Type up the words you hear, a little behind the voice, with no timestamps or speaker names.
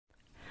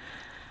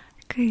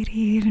Good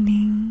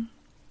evening.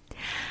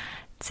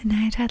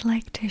 Tonight I'd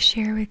like to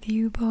share with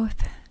you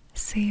both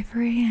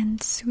savory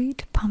and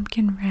sweet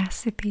pumpkin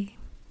recipe.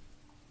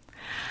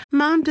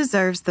 Mom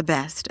deserves the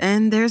best,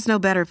 and there's no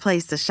better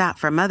place to shop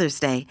for Mother's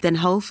Day than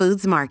Whole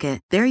Foods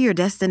Market. They're your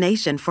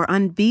destination for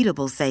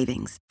unbeatable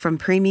savings, from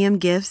premium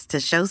gifts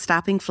to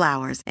show-stopping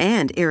flowers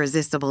and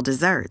irresistible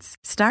desserts.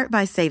 Start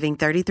by saving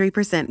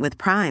 33% with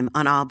Prime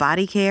on all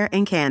body care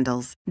and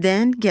candles.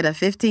 Then get a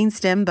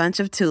 15-stem bunch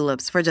of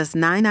tulips for just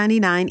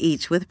 $9.99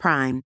 each with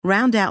Prime.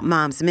 Round out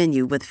Mom's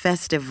menu with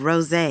festive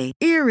rosé,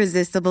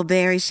 irresistible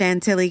berry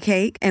chantilly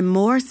cake, and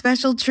more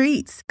special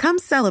treats. Come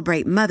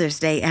celebrate Mother's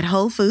Day at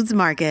Whole Foods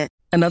Market.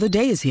 Another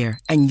day is here,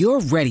 and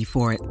you're ready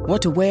for it.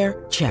 What to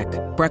wear? Check.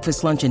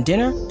 Breakfast, lunch, and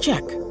dinner?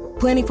 Check.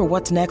 Planning for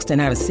what's next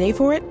and how to save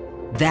for it?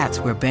 That's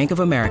where Bank of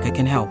America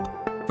can help.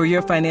 For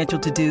your financial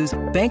to-dos,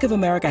 Bank of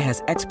America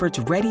has experts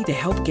ready to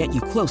help get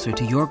you closer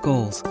to your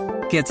goals.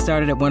 Get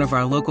started at one of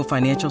our local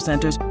financial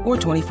centers or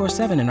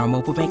 24/7 in our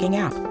mobile banking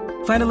app.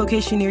 Find a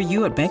location near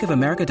you at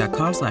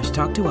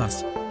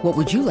bankofamerica.com/talktous. What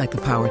would you like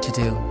the power to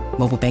do?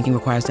 Mobile banking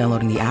requires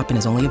downloading the app and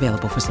is only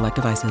available for select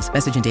devices.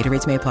 Message and data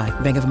rates may apply.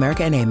 Bank of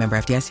America N.A., member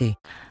FDIC.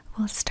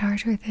 We'll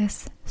start with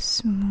this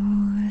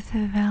smooth,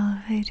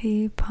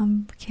 velvety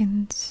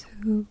pumpkin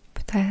soup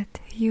that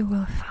you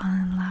will fall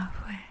in love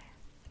with.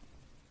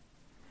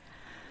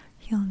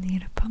 You'll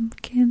need a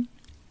pumpkin,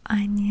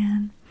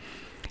 onion,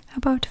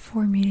 about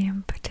 4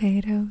 medium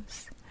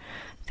potatoes,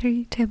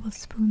 3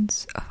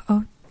 tablespoons of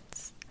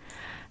oats,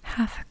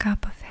 half a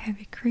cup of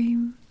heavy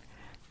cream,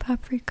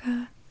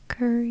 paprika,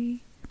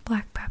 curry,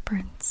 black pepper,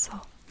 and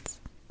salt.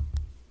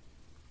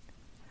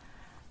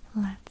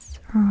 Let's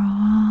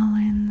roll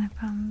in the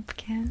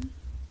pumpkin.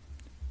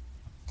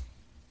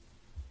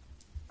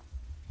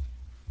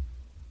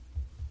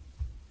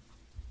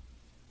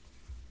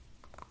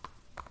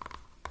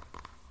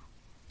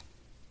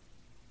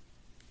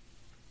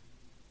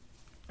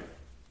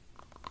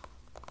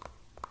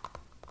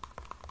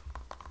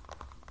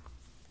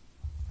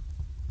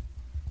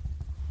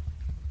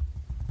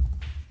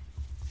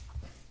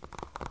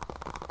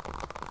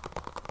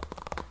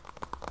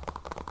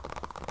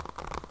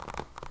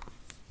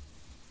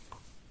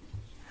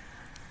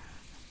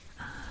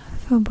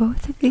 For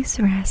both of these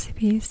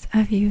recipes,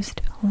 I've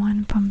used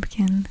 1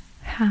 pumpkin,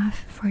 half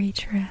for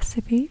each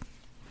recipe.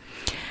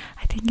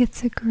 I think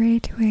it's a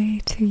great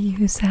way to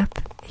use up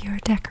your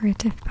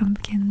decorative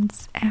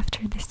pumpkins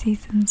after the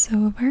season's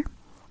over.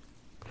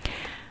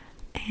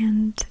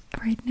 And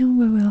right now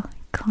we will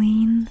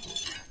clean,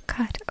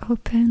 cut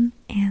open,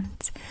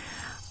 and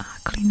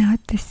clean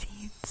out the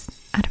seeds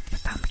out of the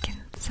pumpkin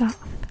itself.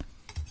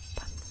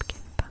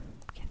 Pumpkin,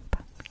 pumpkin, pumpkin,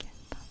 pumpkin,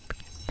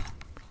 pumpkin.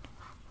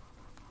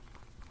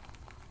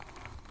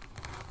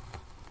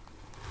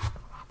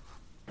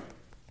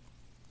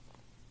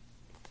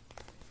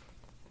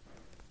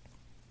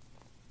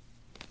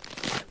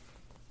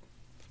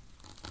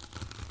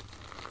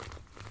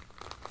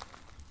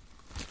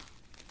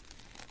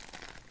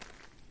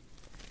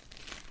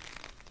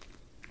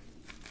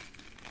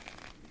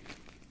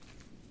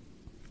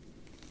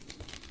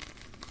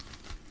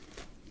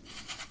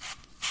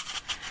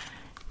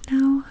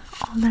 Now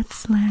all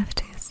that's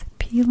left is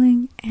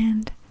peeling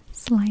and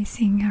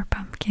slicing our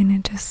pumpkin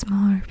into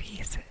smaller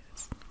pieces.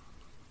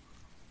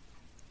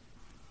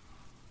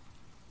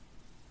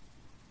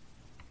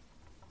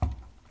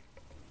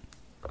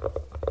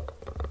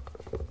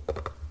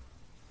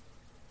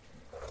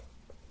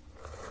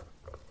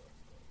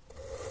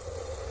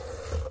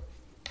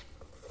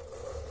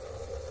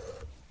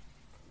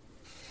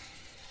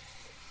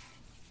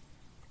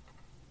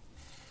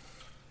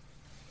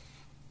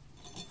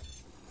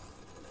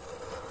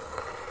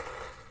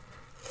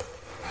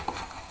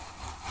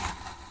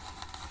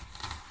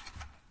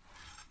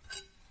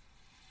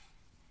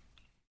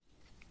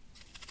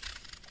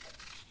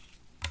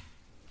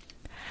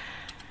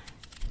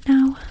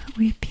 Now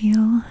we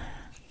peel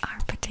our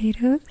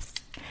potatoes,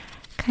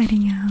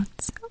 cutting out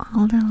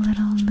all the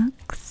little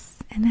nooks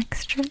and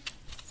extras,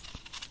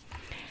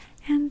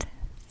 and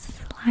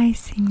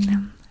slicing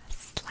them,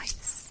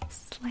 slice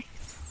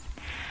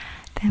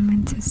them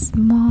into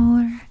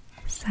smaller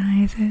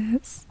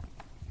sizes.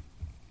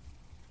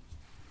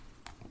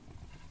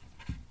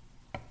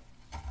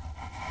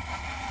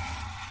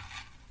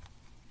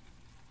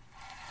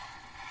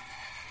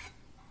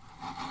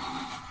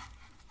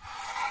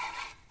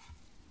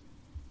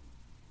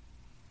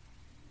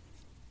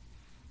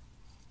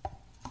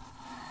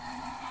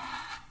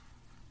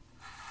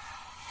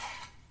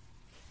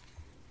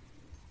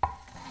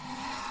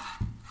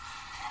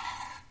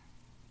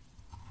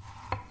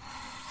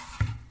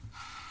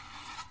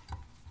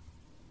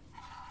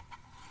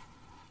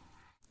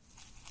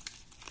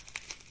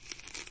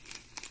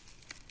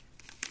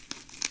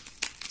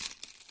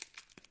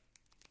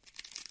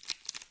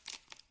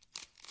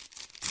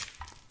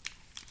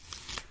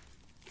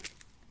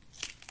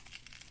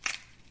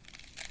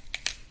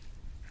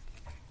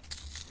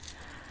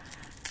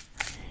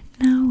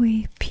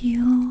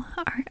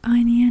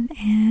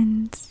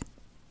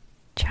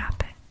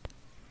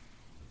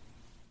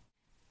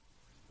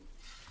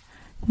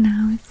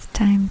 Now it's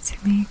time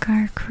to make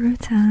our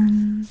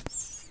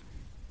croutons.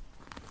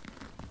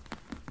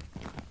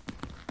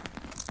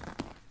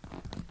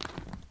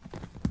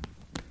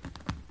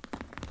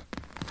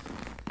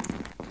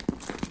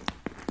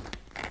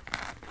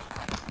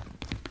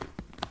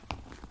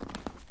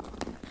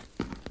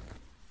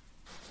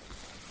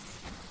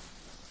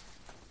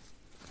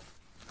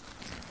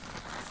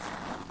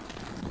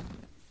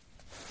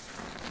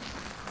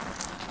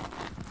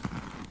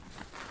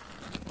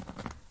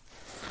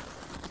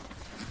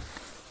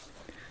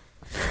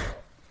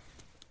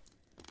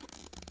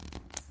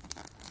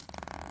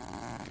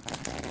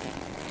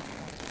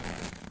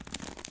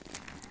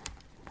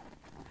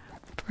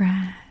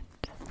 Bread,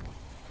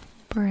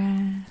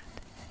 bread,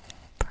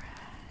 bread, bread.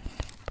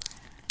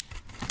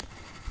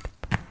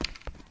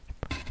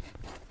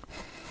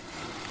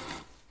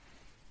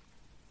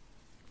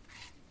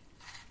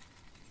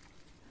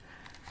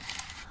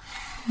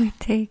 We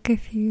take a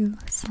few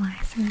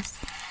slices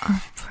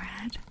of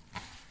bread,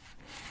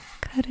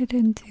 cut it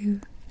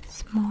into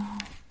small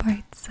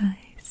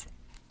bite-sized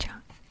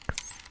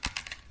chunks.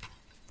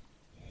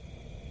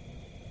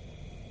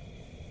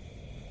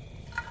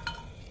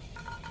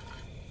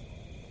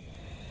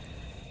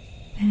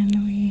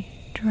 Then we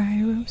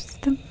dry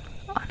roast them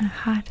on a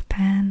hot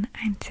pan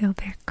until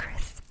they're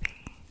crispy.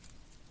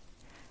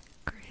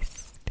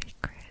 Crispy,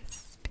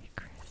 crispy,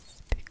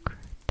 crispy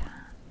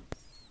croutons.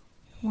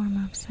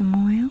 Warm up some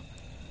oil.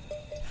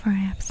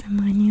 Fry up some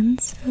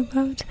onions for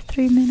about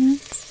 3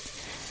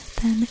 minutes.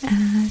 Then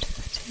add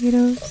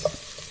potatoes,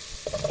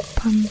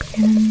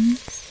 pumpkins,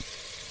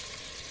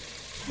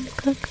 and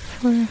cook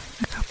for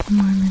a couple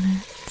more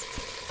minutes.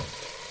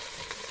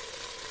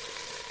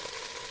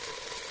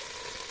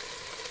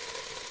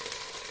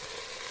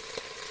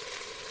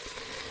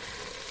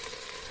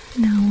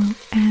 Now we'll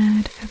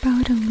add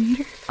about 1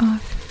 liter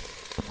of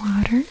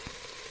water.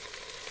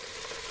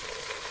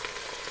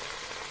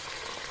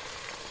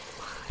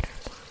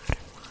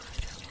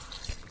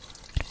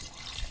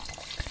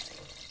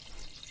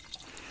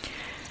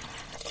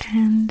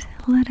 And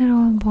let it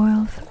all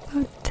boil for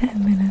about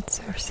 10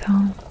 minutes or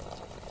so.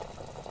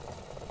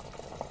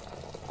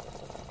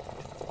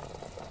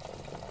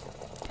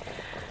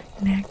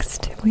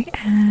 Next, we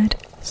add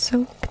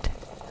soaked,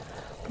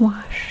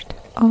 washed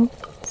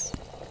oats.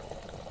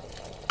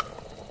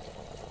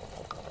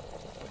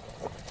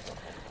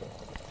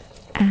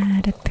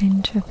 Add a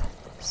pinch of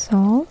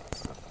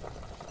salt,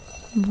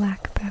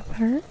 black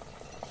pepper,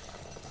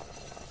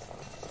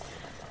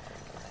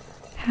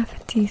 half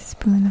a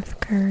teaspoon of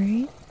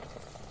curry,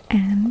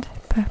 and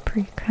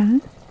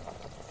paprika.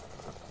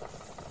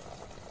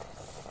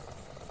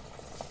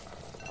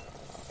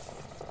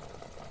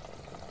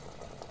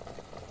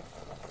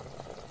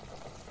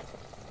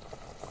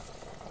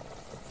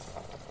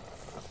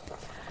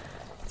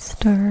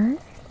 Stir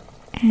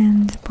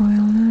and boil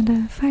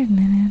another 5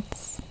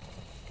 minutes.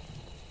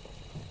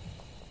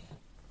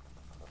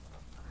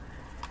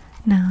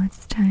 Now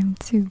it's time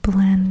to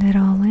blend it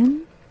all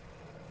in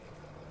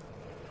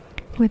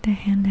with a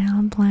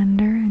handheld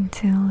blender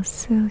until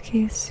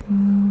silky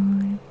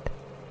smooth.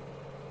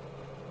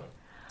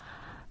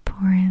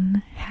 Pour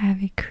in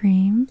heavy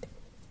cream.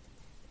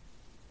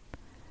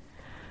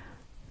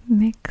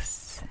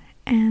 Mix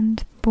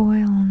and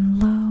boil on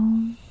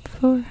low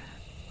for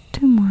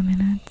 2 more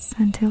minutes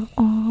until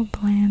all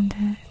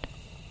blended.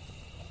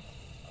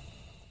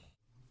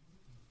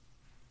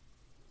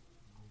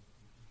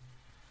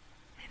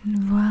 And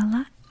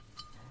voila,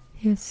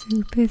 your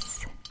soup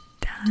is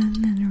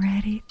done and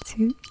ready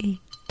to eat.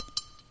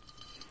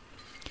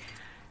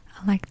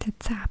 I like to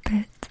top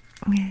it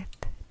with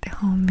the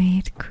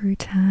homemade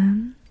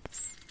croutons.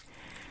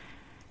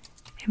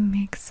 It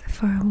makes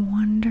for a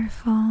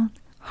wonderful,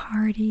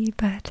 hearty,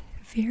 but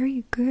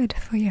very good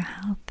for your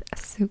health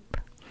soup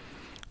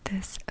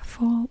this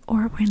fall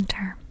or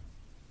winter.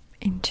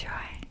 Enjoy.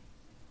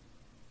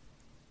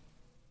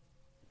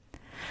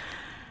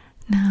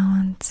 Now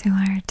on to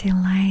our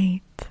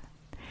delight.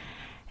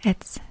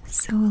 It's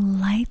so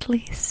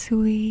lightly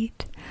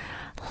sweet,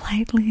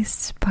 lightly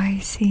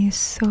spicy,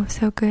 so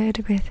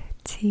good with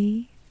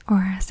tea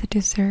or as a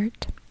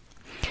dessert.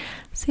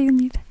 So you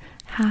need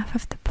half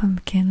of the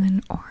pumpkin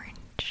and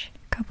orange,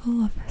 a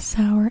couple of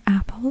sour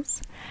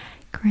apples,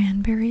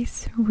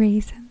 cranberries,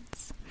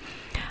 raisins,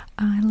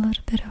 a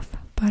little bit of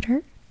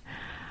butter,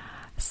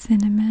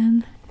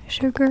 cinnamon,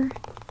 sugar,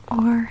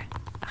 or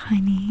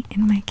honey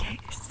in my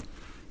case.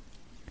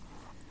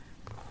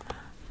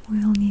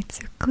 We'll need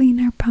to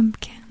clean our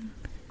pumpkin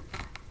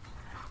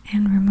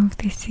and remove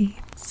the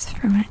seeds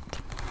from it.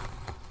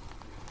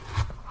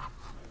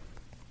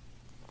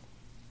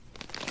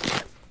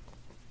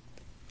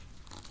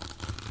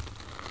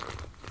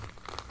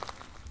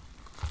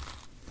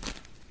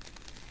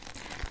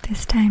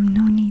 This time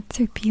no need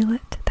to peel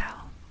it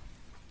though.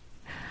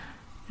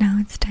 Now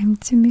it's time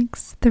to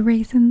mix the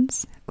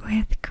raisins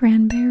with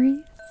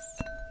cranberries.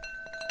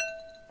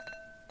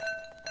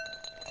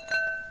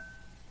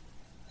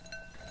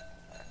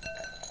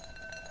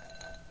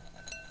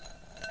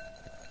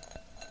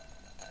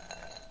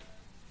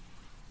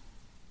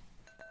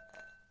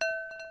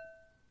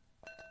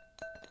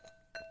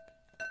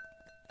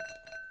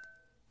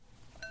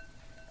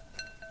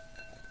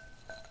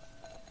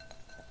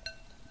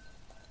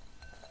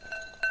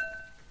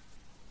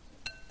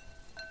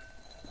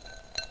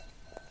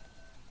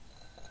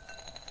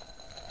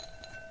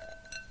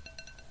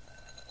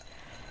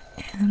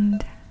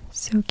 and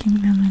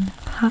soaking them in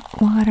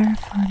hot water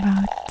for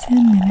about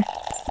 10 minutes.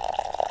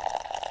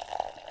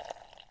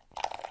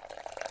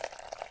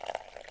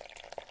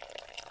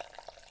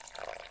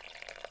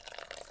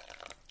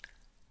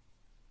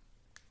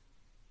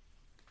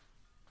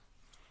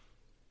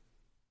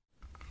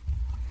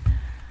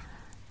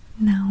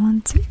 Now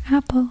on to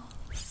apples.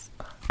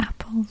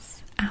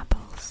 Apples,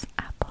 apples,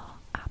 apple,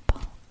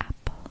 apple,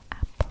 apple, apple,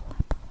 apple,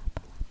 apple,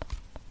 apple.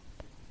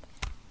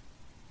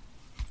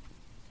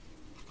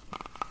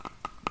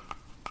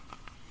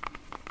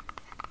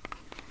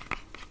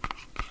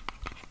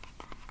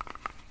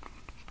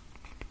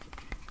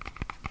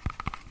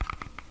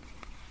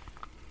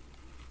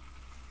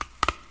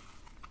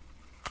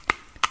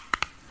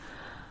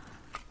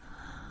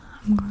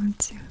 I'm going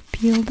to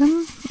peel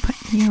them, but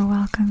you're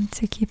welcome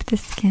to keep the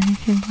skin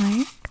if you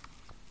like.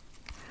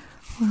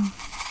 Well,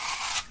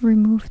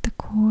 remove the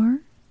core.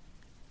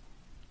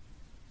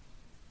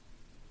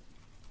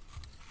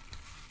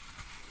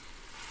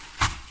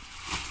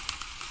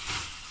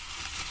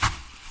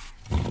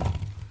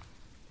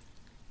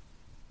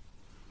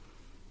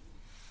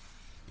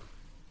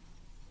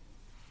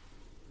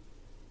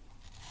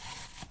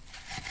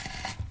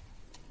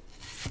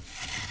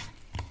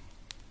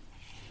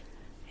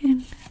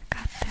 And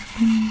cut them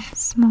in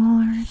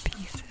smaller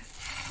pieces.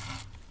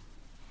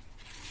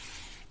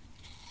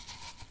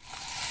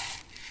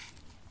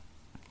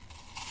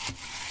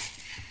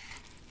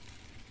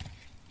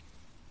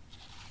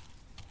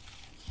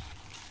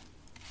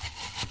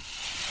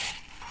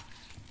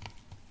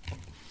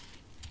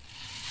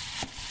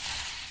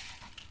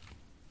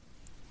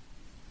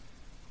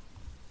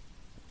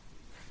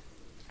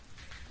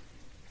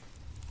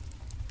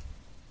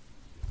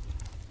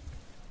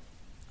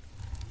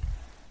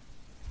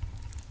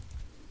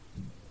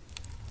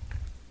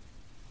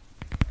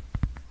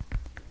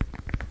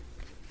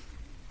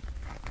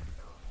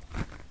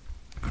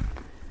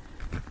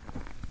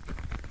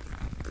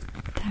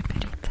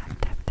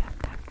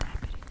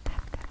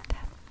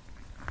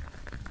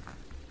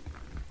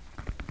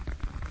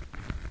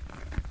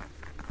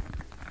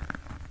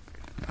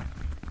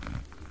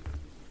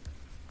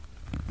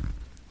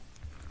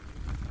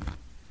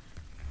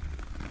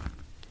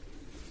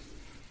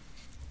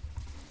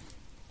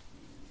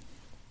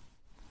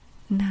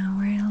 Now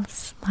we'll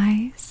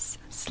slice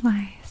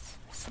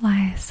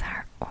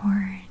our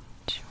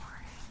orange.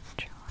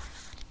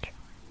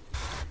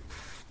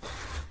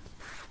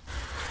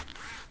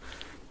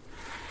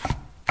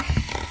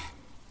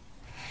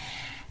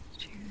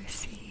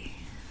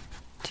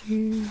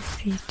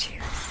 Juicy,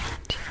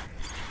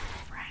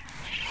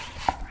 fresh.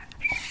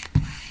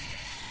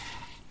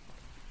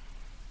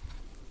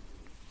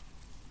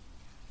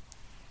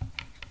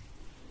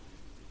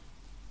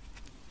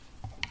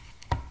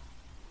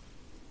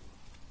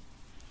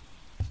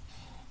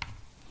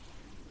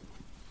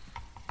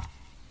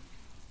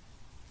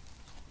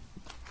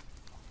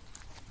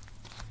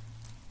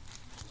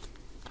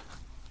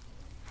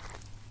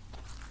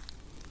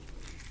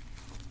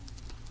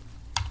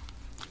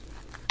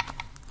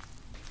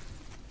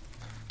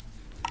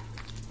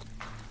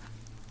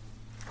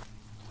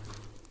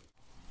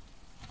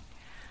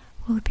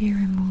 We'll be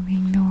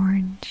removing the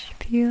orange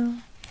peel,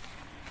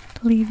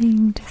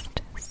 leaving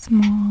just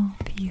small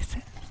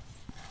pieces.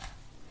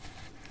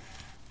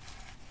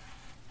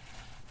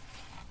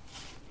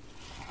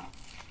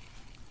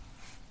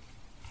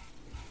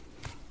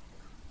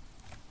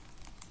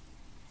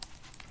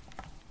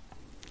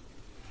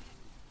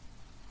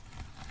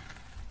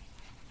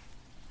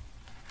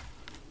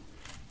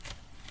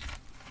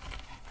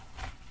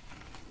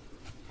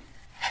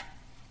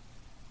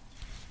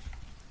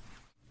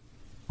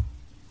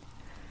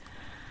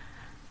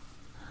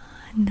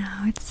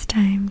 Now it's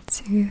time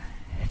to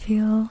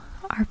fill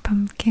our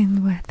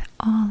pumpkin with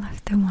all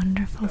of the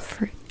wonderful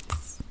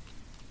fruits.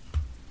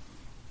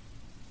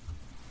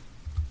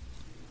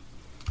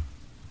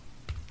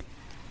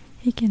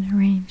 You can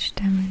arrange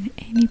them in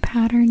any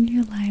pattern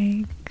you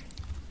like.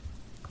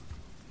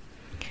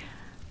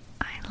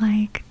 I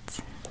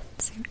liked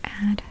to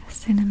add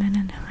cinnamon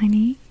and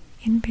honey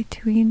in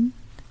between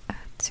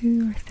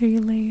 2 or 3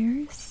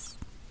 layers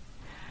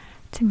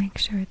to make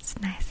sure it's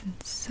nice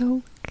and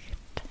soaked.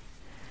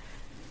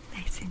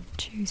 Nice and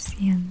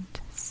juicy and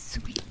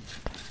sweet.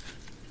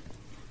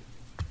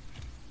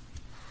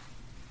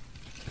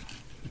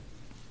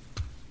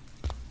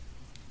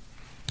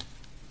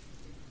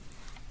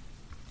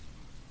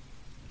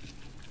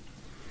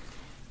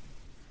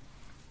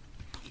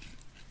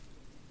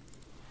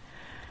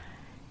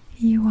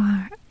 You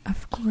are,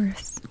 of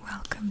course,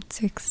 welcome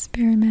to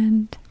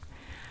experiment,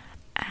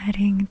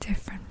 adding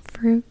different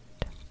fruit,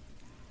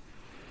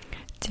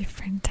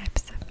 different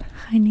types of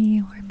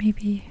honey, or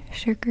maybe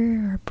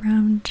sugar or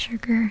brown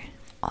sugar.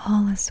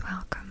 All is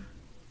welcome.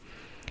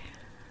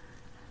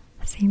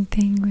 Same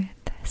thing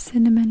with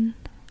cinnamon.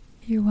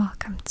 You're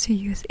welcome to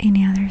use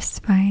any other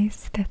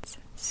spice that's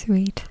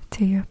sweet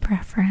to your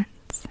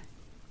preference.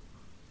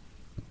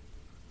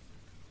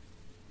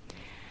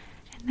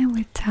 And then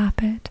we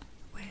top it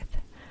with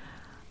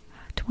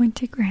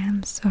 20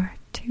 grams or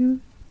 2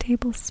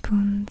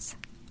 tablespoons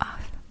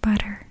of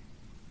butter.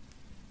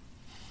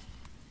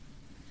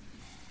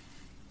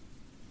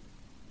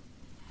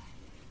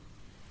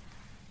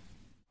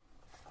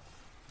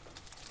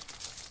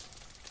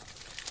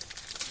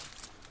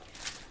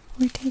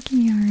 We're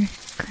taking our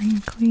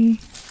crinkly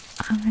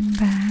oven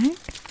bag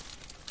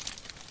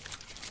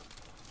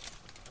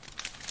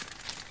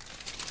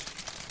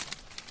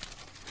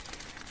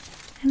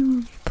and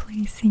we'll be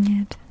placing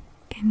it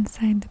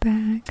inside the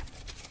bag.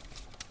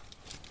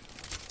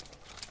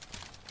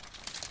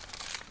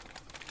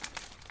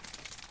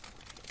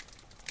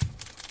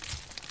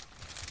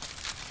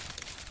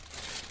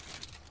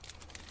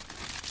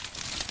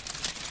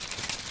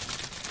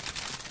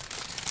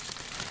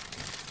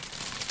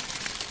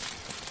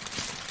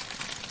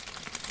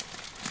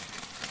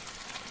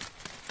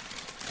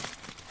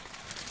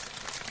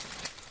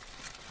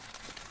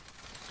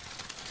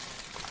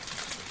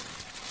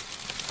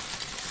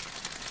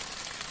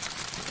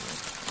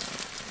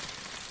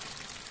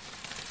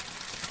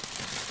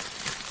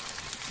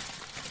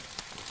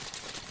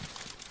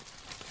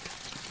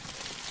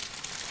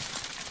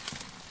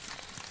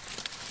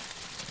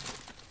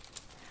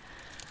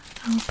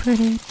 I'll put it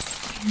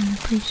in a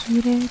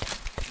preheated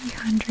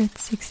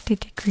 360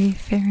 degree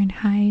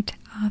Fahrenheit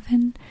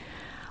oven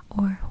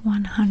or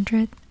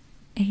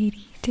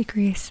 180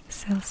 degrees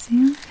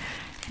Celsius,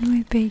 and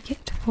we bake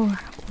it for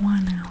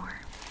 1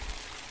 hour.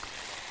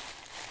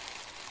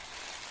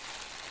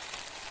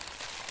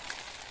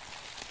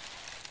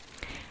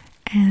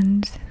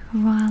 And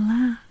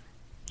voila!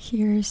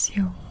 Here's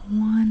your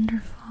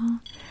wonderful,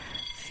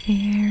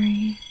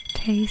 very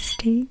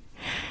tasty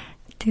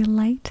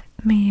delight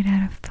made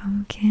out of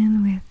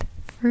pumpkin with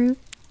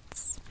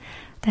fruits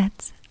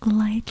that's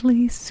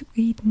lightly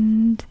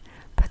sweetened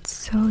but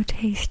so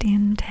tasty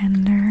and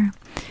tender.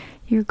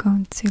 You're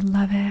going to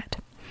love it.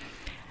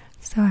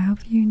 So I hope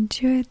you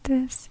enjoyed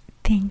this.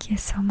 Thank you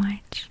so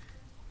much.